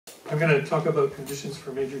I'm going to talk about conditions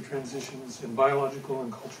for major transitions in biological and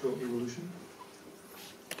cultural evolution.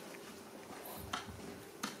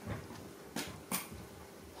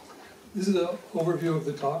 This is an overview of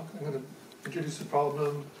the talk. I'm going to introduce the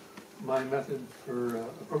problem, my method for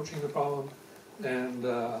approaching the problem, and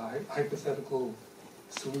a hypothetical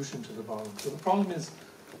solution to the problem. So the problem is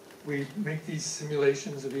we make these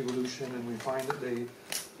simulations of evolution and we find that they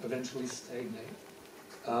eventually stagnate.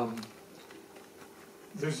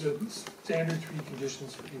 There's a standard 3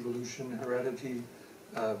 conditions for evolution: heredity,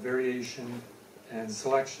 variation, and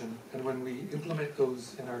selection. And when we implement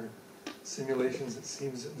those in our simulations, it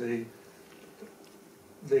seems that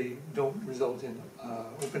they don't result in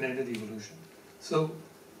open-ended evolution. So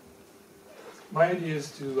my idea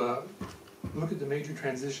is to look at the major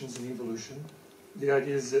transitions in evolution. The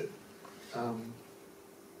idea is that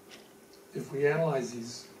if we analyze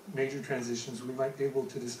these major transitions, we might be able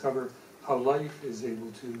to discover how life is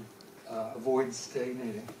able to avoid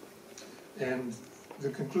stagnating. And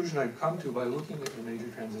the conclusion I've come to by looking at the major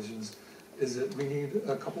transitions is that we need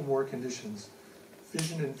a couple more conditions: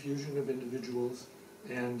 fission and fusion of individuals,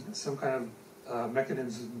 and some kind of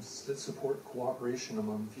mechanisms that support cooperation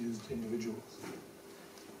among fused individuals.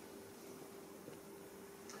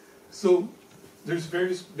 So there's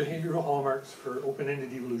various behavioral hallmarks for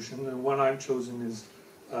open-ended evolution, and one I've chosen is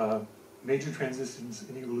major transitions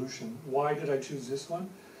in evolution. Why did I choose this one?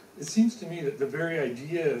 It seems to me that the very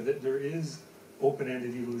idea that there is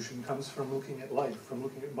open-ended evolution comes from looking at life, from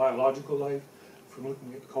looking at biological life, from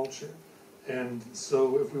looking at culture. And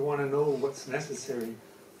so if we want to know what's necessary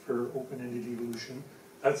for open-ended evolution,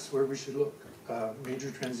 that's where we should look,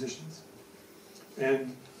 major transitions.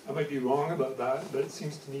 And I might be wrong about that, but it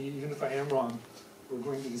seems to me, even if I am wrong, we're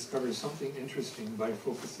going to discover something interesting by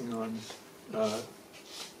focusing on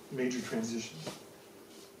major transitions.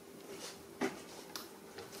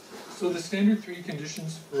 So the standard 3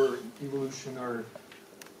 conditions for evolution are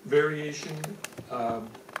variation,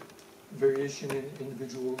 variation in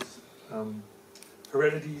individuals,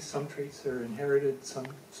 heredity, some traits are inherited,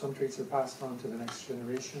 some traits are passed on to the next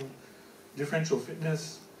generation, differential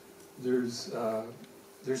fitness, there's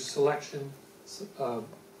selection.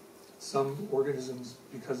 Some organisms,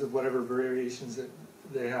 because of whatever variations that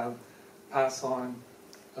they have, pass on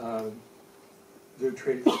their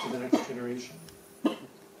traits to the next generation.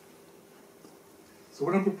 So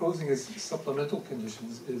what I'm proposing as supplemental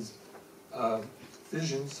conditions is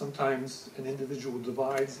fission. Sometimes an individual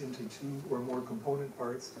divides into 2 or more component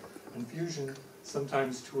parts, and fusion,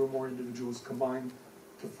 sometimes 2 or more individuals combine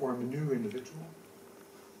to form a new individual.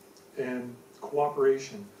 And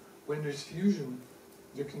cooperation. When there's fusion,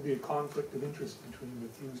 there can be a conflict of interest between the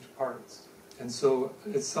fused parts. And so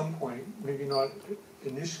at some point, maybe not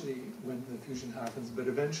initially when the fusion happens, but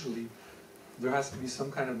eventually, there has to be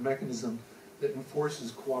some kind of mechanism that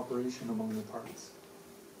enforces cooperation among the parts.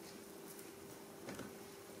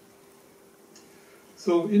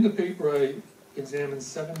 So in the paper, I examined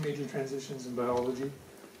 7 major transitions in biology,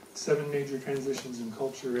 7 major transitions in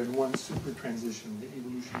culture, and 1 super transition, the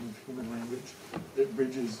evolution of human language, that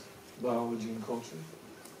bridges biology and culture.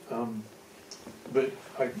 But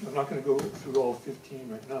I'm not going to go through all 15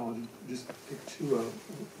 right now. I'll just pick 2.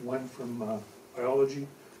 One from biology,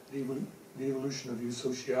 the evolution of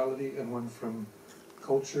eusociality, and one from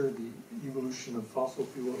culture, the evolution of fossil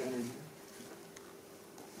fuel energy.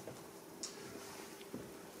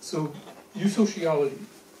 So, eusociality.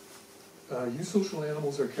 Eusocial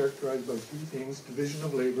animals are characterized by 3 things: division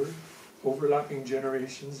of labor, overlapping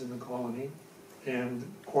generations in the colony, and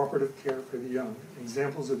cooperative care for the young.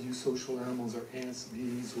 Examples of eusocial animals are ants,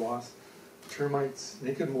 bees, wasps, termites,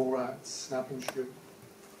 naked mole rats, snapping shrimp.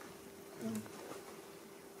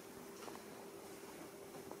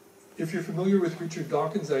 If you're familiar with Richard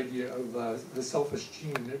Dawkins' idea of the selfish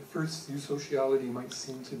gene, at first eusociality might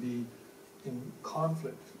seem to be in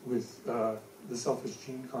conflict with the selfish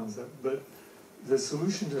gene concept, but the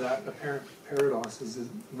solution to that apparent paradox is the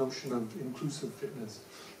notion of inclusive fitness.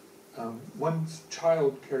 One's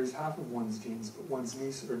child carries half of one's genes, but one's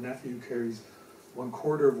niece or nephew carries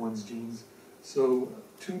 1/4 of one's genes. So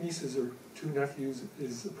 2 nieces or 2 nephews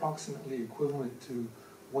is approximately equivalent to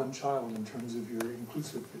 1 child in terms of your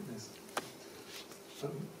inclusive fitness.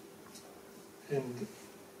 And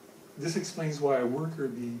this explains why a worker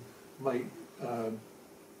bee might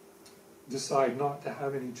decide not to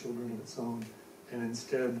have any children of its own and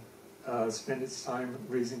instead spend its time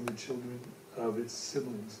raising the children of its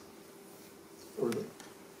siblings. Or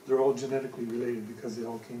they're all genetically related because they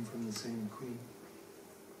all came from the same queen.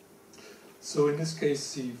 So in this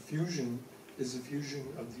case, the fusion is a fusion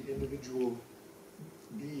of the individual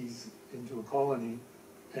bees into a colony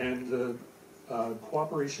And the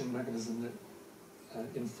cooperation mechanism that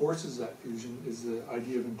enforces that fusion is the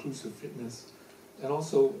idea of inclusive fitness. And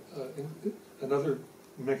also, another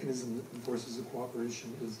mechanism that enforces the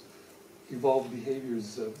cooperation is evolved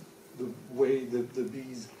behaviors, the way that the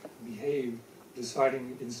bees behave,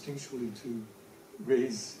 deciding instinctually to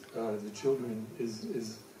raise the children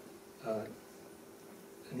is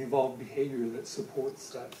an evolved behavior that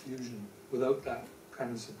supports that fusion. Without that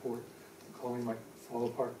kind of support, the colony might fall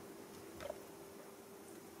apart.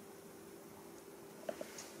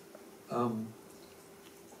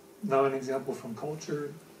 Now an example from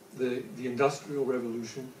culture, the Industrial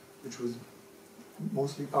Revolution, which was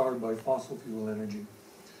mostly powered by fossil fuel energy.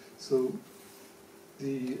 So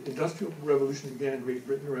the Industrial Revolution began in Great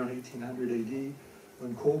Britain around 1800 AD,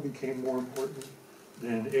 when coal became more important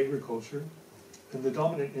than agriculture. And the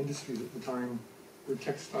dominant industries at the time were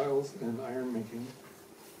textiles and iron making.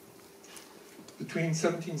 Between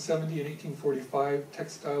 1770 and 1845,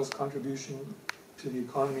 textiles contribution to the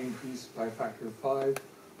economy increased by a factor of 5.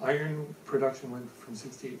 Iron production went from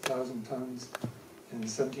 68,000 tons in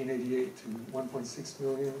 1788 to 1.6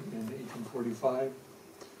 million in 1845.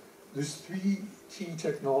 There's three key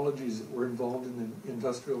technologies that were involved in the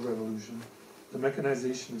Industrial Revolution: the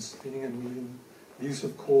mechanization of spinning and weaving, the use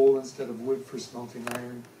of coal instead of wood for smelting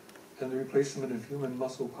iron, and the replacement of human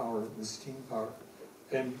muscle power with steam power.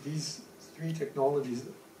 And these three technologies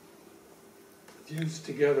fused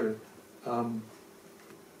together.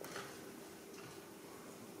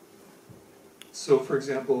 So, for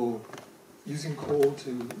example, using coal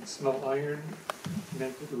to smelt iron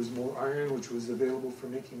meant that there was more iron, which was available for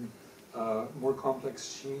making more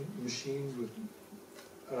complex machines with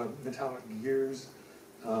metallic gears.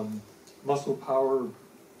 Muscle power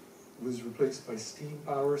was replaced by steam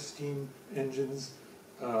power. Steam engines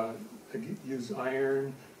use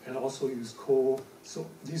iron and also use coal. So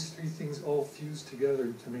these three things all fused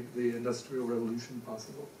together to make the Industrial Revolution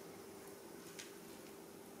possible.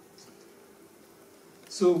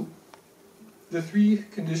 So the three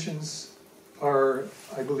conditions are,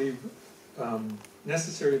 I believe,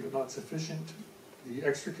 necessary but not sufficient. The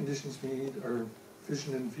extra conditions we need are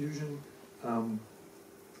fission and fusion,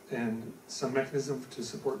 and some mechanism to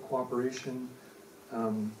support cooperation.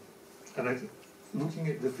 And looking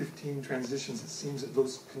at the 15 transitions, it seems that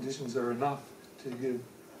those conditions are enough to give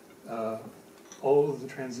all of the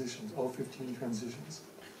transitions, all 15 transitions.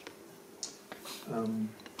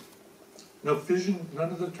 Now fission, none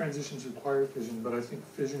of the transitions require fission, but I think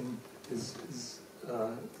fission is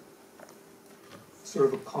sort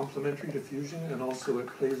of a complementary to fusion, and also it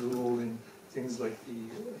plays a role in things like the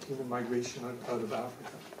human migration out of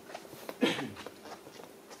Africa.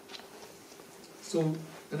 So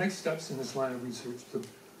the next steps in this line of research,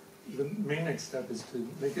 the main next step is to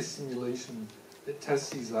make a simulation that tests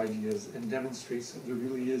these ideas and demonstrates that there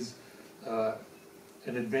really is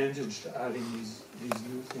an advantage to adding these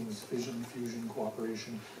new things, fission, fusion,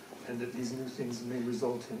 cooperation, and that these new things may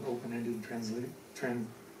result in open-ended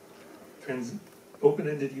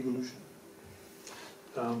open-ended evolution.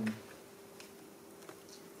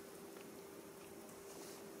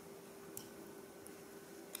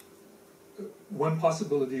 One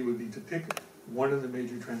possibility would be to pick one of the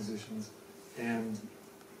major transitions and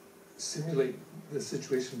simulate the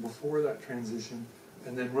situation before that transition,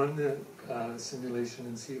 and then run the simulation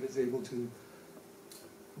and see if it's able to,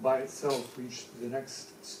 by itself, reach the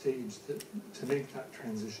next stage to make that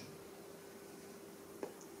transition.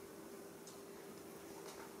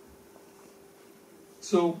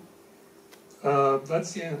 So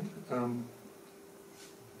that's the end.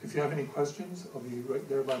 If you have any questions, I'll be right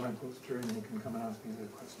there by my poster, and you can come and ask me the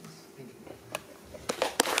questions. Thank you.